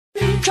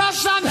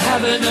'cause I'm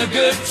having a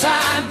good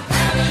time.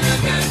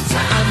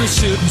 I'm a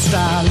shooting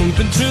star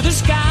leaping through the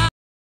sky.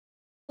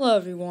 Hello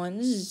everyone,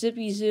 this is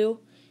Zippy Zoo,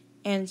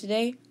 and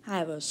today I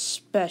have a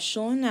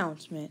special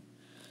announcement.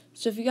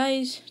 So if you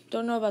guys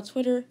don't know about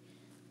Twitter,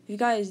 if you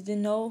guys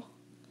didn't know,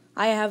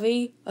 I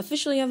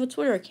officially have a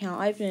Twitter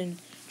account. I've been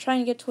trying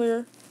to get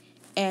Twitter,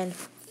 and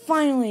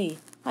finally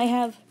I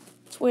have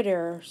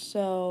Twitter.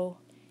 So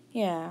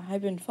yeah,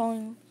 I've been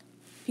following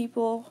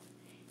people,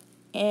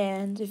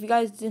 and if you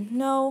guys didn't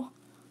know,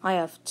 I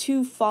have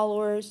 2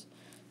 followers.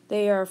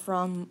 They're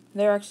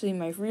actually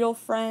my real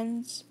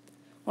friends.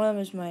 One of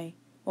them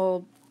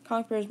is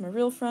Conqueror is my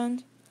real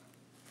friend.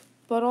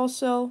 But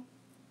also,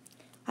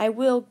 I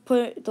will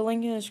put the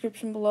link in the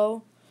description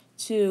below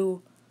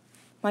to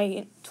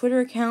my Twitter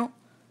account.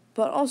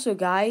 But also,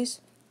 guys,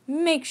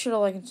 make sure to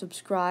like and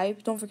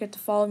subscribe. Don't forget to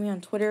follow me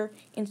on Twitter,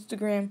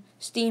 Instagram,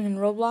 Steam, and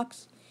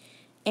Roblox.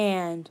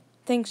 And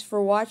thanks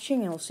for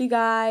watching, and we'll see you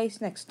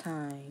guys next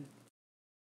time.